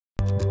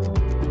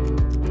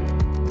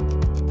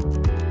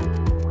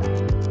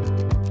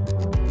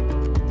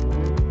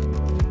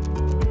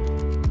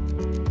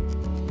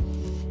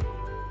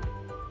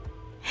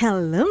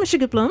Hello my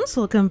Sugarplums,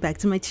 welcome back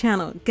to my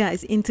channel.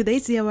 Guys, in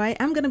today's DIY,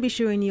 I'm going to be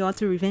showing you how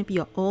to revamp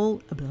your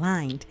old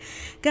blind.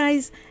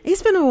 Guys,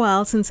 it's been a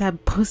while since I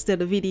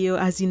posted a video.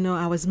 As you know,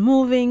 I was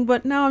moving,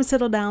 but now I'm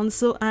settled down,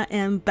 so I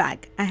am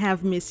back. I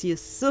have missed you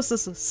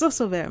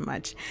so very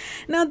much.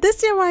 Now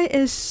this DIY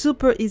is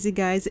super easy,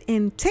 guys,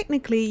 and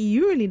technically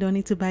you really don't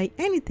need to buy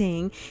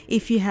anything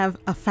if you have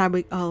a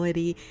fabric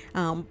already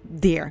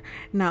there.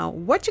 Now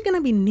what you're going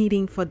to be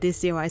needing for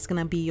this DIY is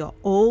going to be your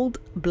old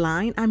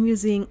blind. I'm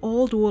using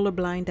old roller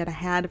blind that I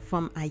had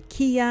from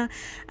Ikea.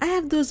 I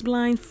have those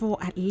blinds for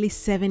at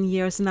least 7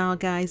 years now,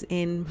 guys,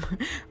 and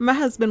my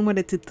husband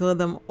wanted to throw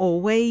them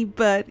away,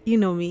 but you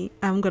know me,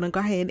 I'm gonna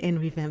go ahead and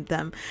revamp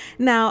them.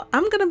 Now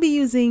I'm gonna be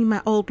using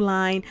my old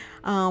blind,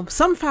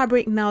 some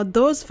fabric. Now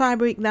those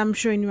fabric that I'm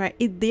showing you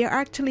right, they're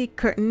actually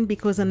curtain,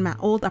 because in my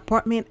old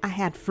apartment I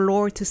had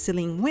floor to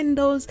ceiling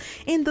windows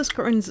and those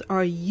curtains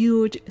are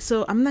huge,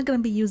 so I'm not gonna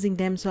be using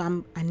them,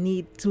 so I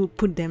need to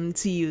put them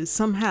to use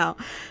somehow.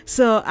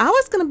 So I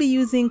was gonna be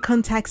using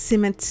contact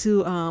cement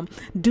to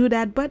do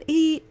that, but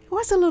it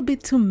was a little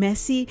bit too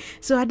messy,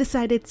 so I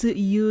decided to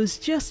use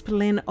just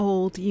plain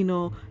old, you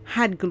know,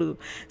 hot glue.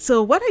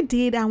 So what I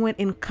did, I went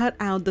and cut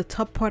out the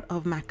top part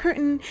of my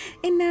curtain,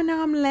 and then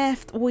now I'm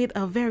left with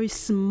a very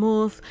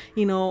smooth,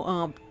 you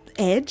know,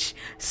 edge.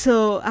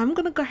 So I'm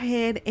gonna go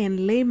ahead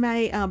and lay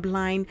my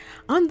blind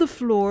on the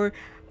floor,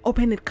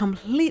 open it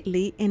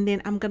completely, and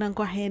then I'm gonna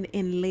go ahead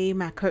and lay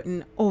my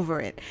curtain over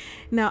it.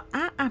 Now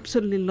I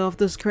absolutely love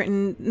this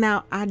curtain.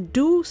 Now I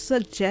do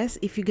suggest,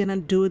 if you're gonna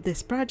do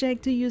this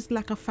project, to use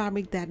like a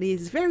fabric that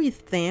is very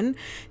thin,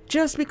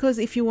 just because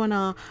if you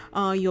wanna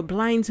your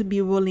blind to be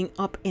rolling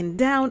up and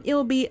down,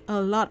 it'll be a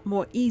lot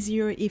more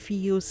easier if you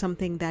use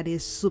something that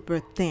is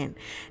super thin.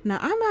 Now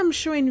I'm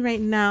showing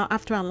right now,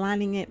 after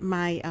aligning it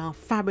my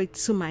fabric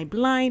to my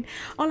blind,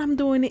 all I'm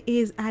doing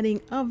is adding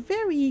a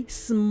very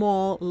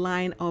small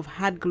line of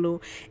hot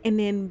glue, and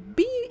then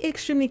be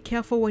extremely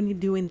careful when you're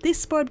doing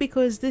this part,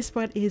 because this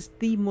part is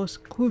the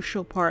most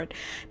crucial part.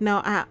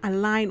 Now I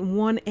align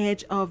one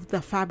edge of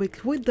the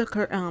fabric with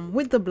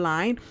the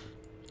blind,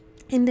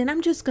 and then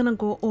I'm just gonna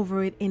go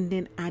over it and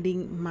then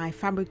adding my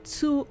fabric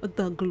to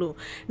the glue.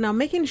 Now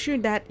making sure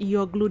that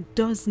your glue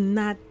does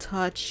not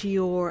touch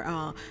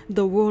your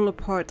the roller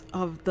part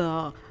of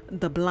the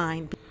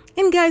blind.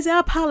 And guys, I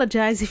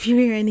apologize if you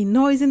hear any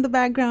noise in the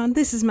background.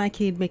 This is my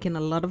kid making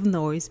a lot of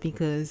noise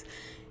because,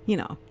 you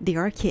know, they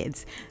are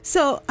kids.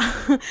 So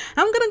I'm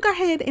gonna go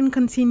ahead and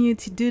continue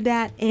to do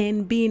that,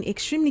 and being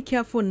extremely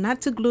careful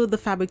not to glue the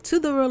fabric to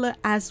the roller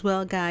as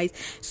well, guys.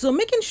 So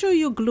making sure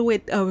you glue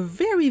it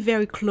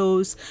very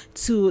close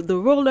to the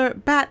roller,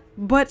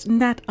 but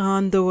not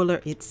on the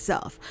roller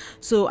itself.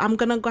 So I'm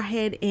gonna go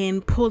ahead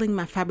and pulling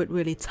my fabric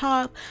really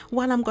taut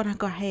while I'm gonna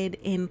go ahead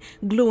and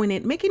gluing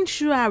it, making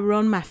sure I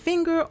run my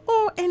finger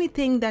or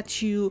anything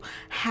that you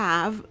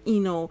have, you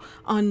know,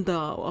 on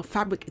the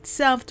fabric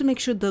itself, to make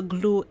sure the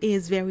glue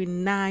is very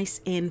nice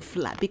and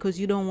flat, because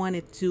you don't want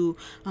it to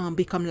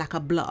become like a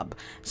blob.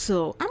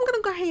 So I'm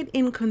gonna go ahead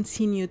and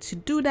continue to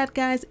do that,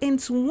 guys,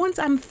 and so once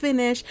I'm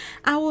finished,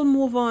 I will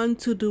move on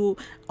to do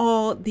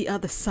all the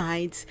other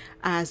sides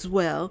as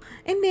well,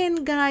 and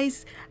then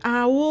guys,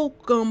 I will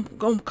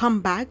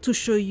come back to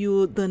show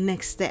you the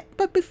next step.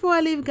 But before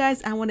I leave,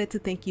 guys, I wanted to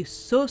thank you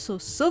so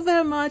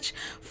very much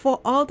for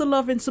all the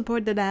love and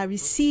support that I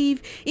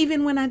received.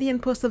 Even when I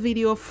didn't post a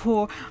video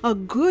for a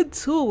good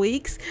 2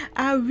 weeks,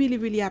 I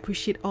really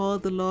appreciate all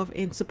the love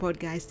and support,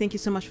 guys. Thank you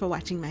so much for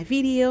watching my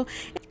video.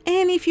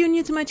 And if you're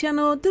new to my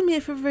channel, do me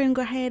a favor and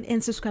go ahead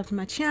and subscribe to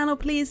my channel,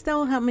 please. That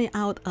will help me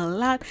out a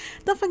lot.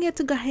 Don't forget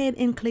to go ahead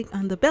and click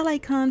on the bell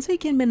icon so you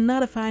can be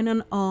notified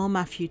on all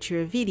my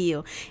future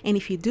video. And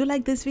if you do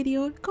like this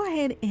video, go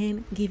ahead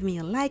and give me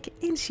a like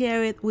and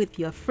share it with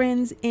your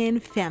friends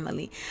and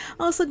family.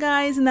 Also,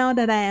 guys, now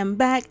that I am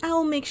back, I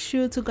will make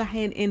sure to go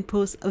ahead and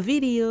post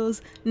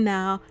videos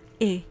now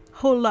a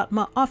whole lot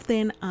more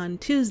often on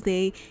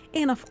Tuesday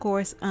and of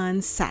course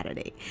on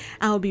Saturday.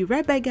 I'll be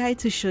right back, guys,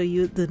 to show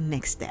you the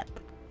next step.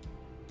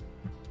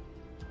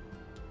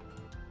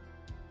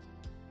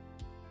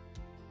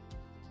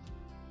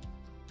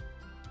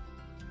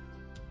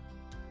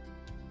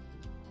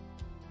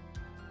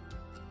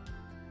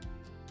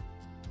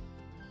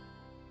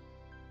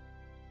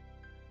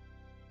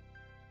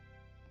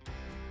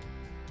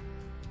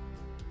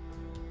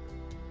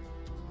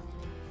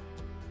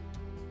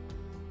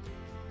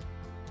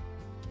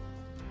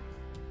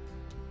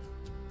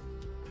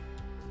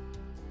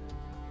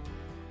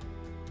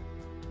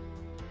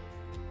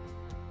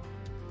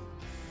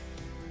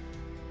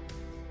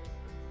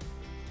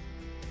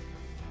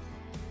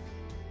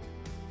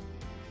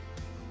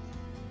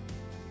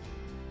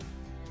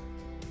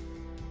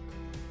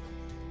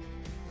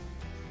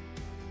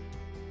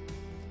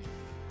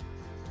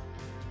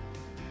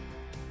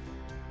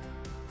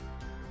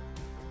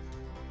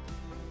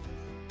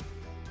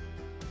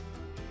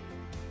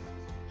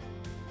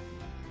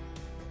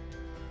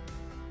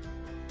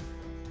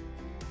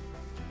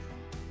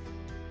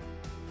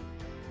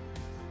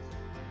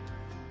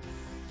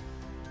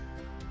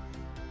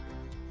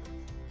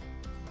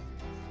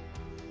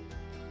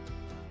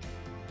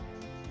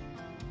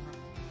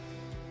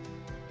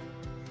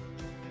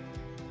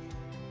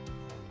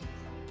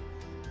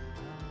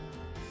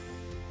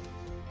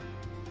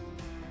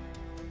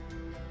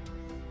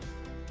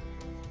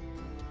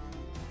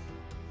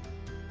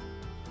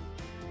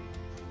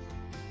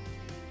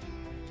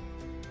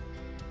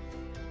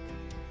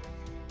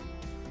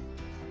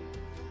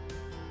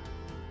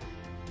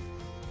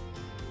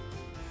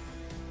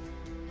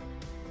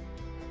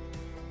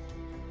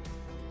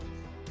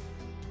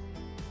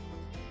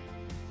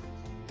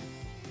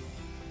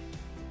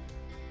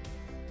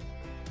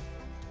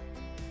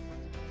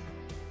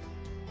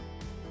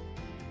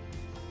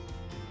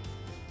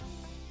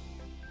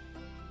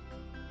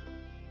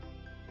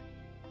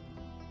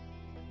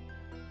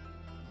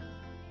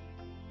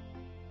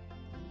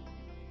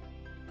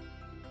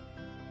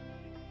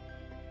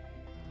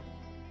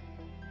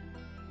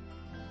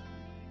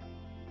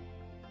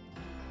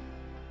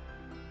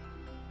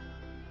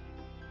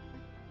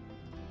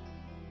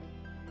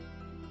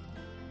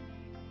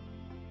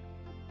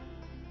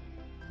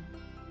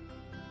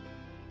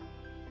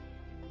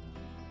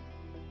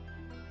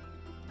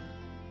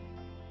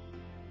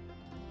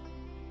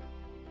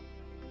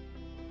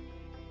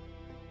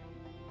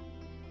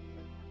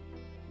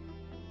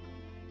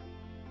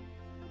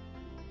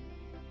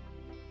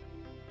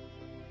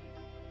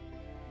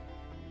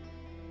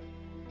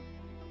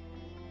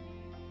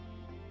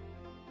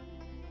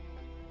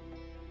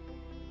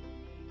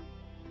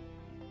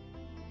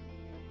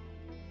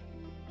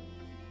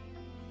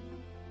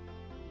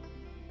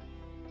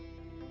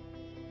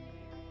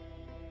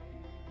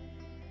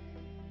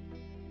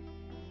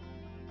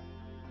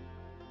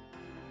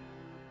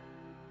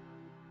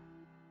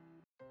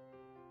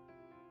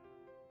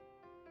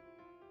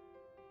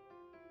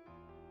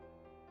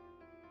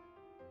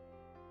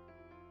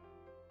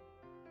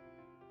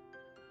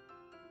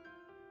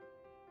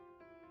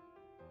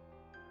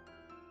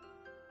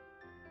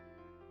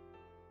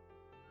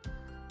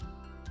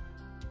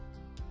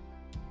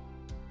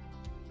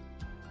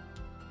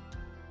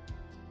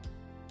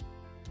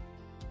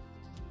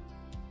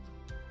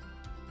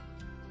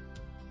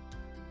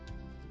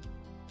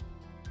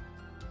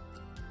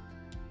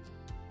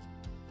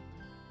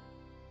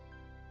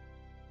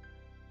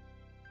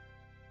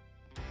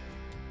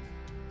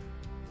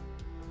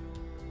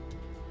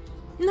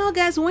 Now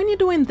guys, when you're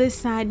doing this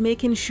side,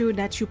 making sure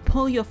that you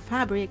pull your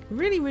fabric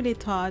really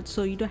taut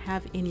so you don't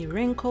have any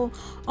wrinkle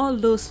or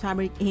loose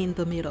fabric in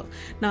the middle.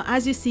 Now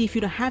as you see, if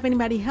you don't have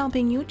anybody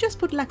helping you, just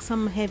put like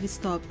some heavy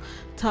stuff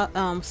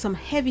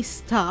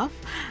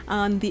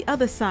on the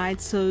other side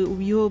so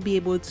you'll be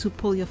able to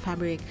pull your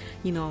fabric,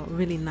 you know,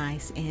 really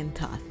nice and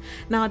taut.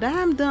 Now that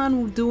I'm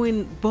done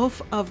doing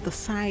both of the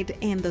side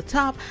and the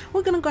top,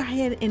 we're gonna go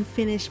ahead and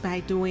finish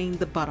by doing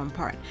the bottom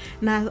part.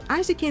 Now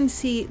as you can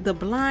see, the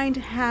blind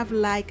have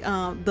like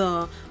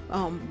the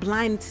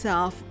blind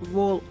itself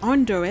roll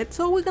under it,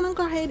 so we're gonna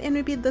go ahead and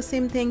repeat the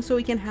same thing so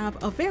we can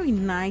have a very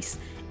nice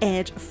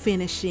edge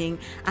finishing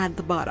at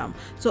the bottom.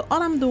 So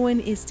all I'm doing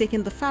is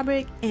taking the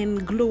fabric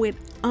and glue it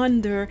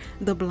under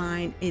the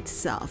blind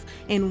itself,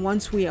 and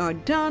once we are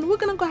done, we're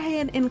gonna go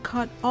ahead and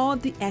cut all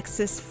the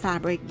excess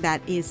fabric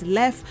that is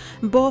left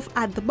both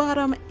at the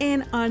bottom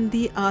and on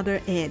the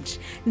other edge.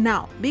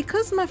 Now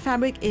because my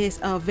fabric is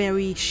a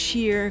very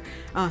sheer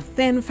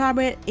thin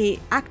fabric, it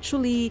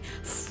actually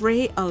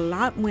fray a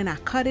lot when I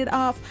cut it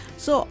off.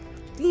 So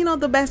you know,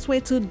 the best way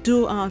to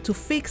do to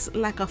fix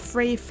like a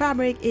fray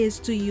fabric is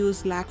to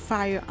use like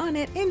fire on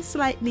it and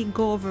slightly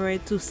go over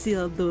it to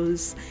seal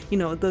those, you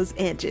know, those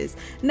edges.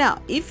 Now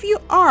if you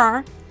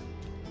are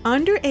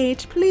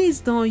underage, please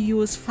don't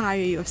use fire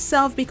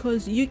yourself,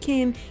 because you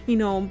can, you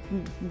know,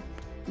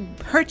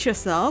 hurt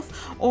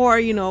yourself or,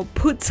 you know,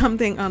 put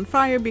something on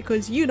fire,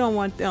 because you don't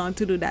want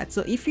to do that.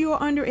 So if you are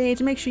underage,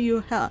 make sure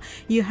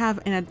you have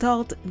an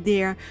adult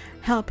there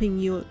helping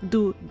you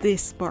do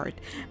this part.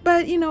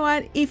 But you know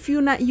what, if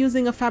you're not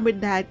using a fabric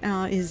that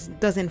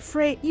doesn't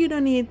fray, you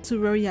don't need to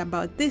worry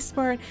about this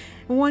part.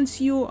 Once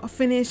you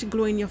finish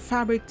gluing your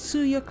fabric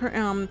to your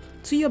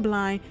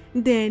blind,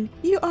 then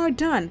you are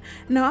done.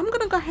 Now I'm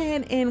gonna go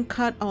ahead and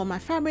cut all my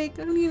fabric,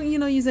 you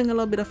know, using a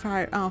little bit of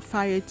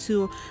fire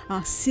to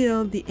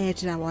seal the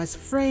edge that was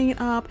fraying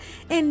up.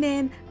 And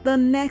then the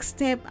next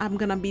step I'm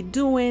gonna be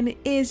doing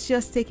is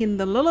just taking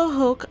the little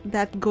hook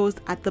that goes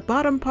at the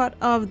bottom part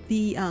of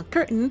the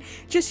curtain,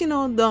 just, you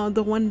know,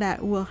 the one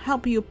that will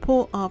help you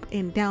pull up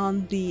and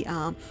down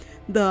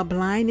the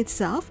blind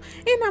itself,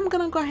 and I'm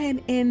gonna go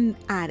ahead and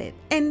add it,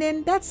 and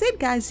then that's it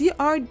guys, you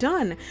are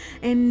done.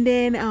 And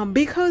then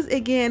because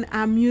again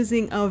I'm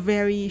using a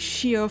very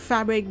sheer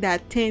fabric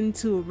that tend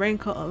to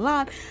wrinkle a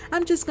lot,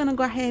 I'm just gonna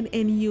go ahead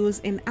and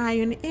use an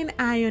iron and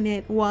iron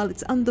it while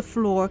it's on the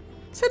floor,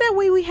 so that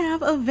way we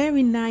have a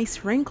very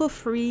nice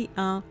wrinkle-free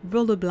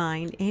roller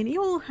blind, and it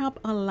will help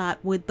a lot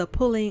with the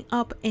pulling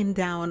up and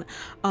down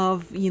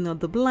of, you know,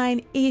 the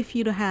blind if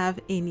you don't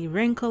have any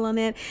wrinkle on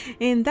it.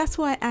 And that's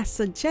why I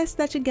suggest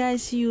that you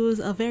guys use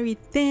a very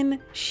thin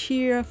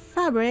sheer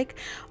fabric,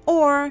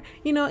 or,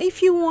 you know,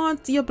 if you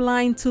want your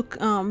blind to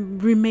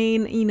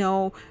remain, you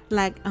know,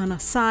 like on a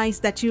size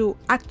that you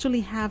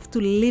actually have to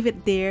leave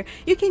it there,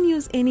 you can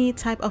use any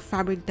type of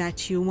fabric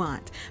that you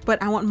want.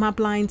 But I want my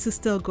blind to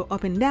still go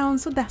up and down,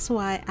 so that's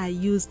why I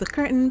use the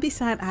curtain.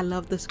 Besides, I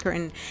love this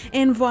curtain.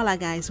 And voila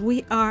guys,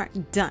 we are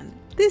done.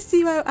 This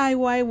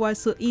DIY was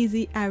so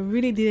easy. I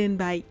really didn't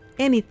buy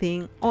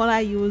anything. All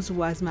I used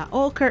was my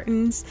old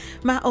curtains,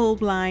 my old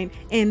blind,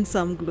 and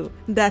some glue.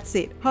 That's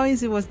it. How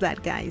easy was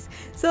that guys?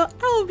 So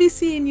I will be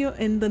seeing you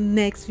in the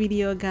next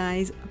video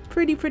guys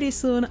pretty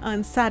soon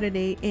on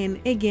Saturday, and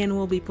again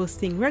we'll be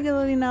posting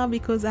regularly now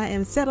because I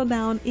am settled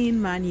down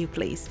in my new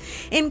place.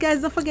 And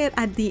guys, don't forget,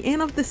 at the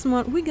end of this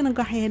month we're gonna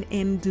go ahead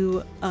and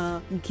do a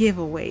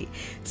giveaway.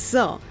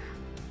 So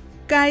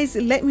guys,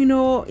 let me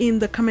know in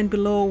the comment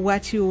below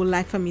what you would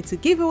like for me to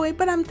give away,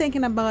 but I'm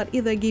thinking about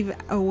either give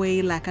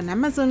away like an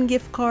Amazon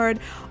gift card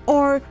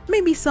or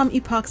maybe some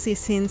epoxy,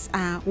 since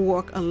I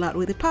work a lot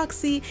with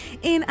epoxy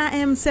and I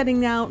am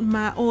setting out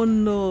my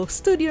own little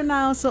studio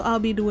now, so I'll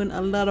be doing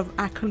a lot of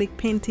acrylic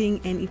painting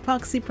and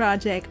epoxy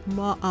project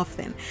more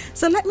often.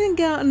 So let me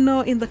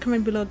know in the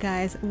comment below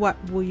guys, what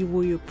will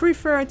you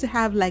prefer to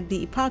have, like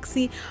the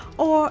epoxy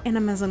or an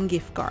Amazon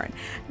gift card.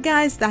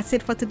 Guys, that's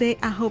it for today.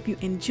 I hope you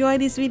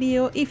enjoyed this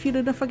video. If you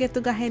do, don't forget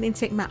to go ahead and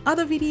check my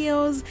other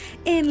videos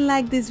and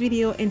like this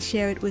video and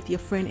share it with your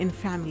friend and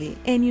family.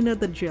 And you know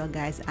the drill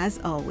guys, as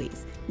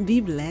always, be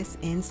blessed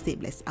and stay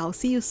blessed. I'll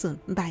see you soon.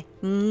 Bye.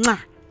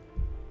 Mwah.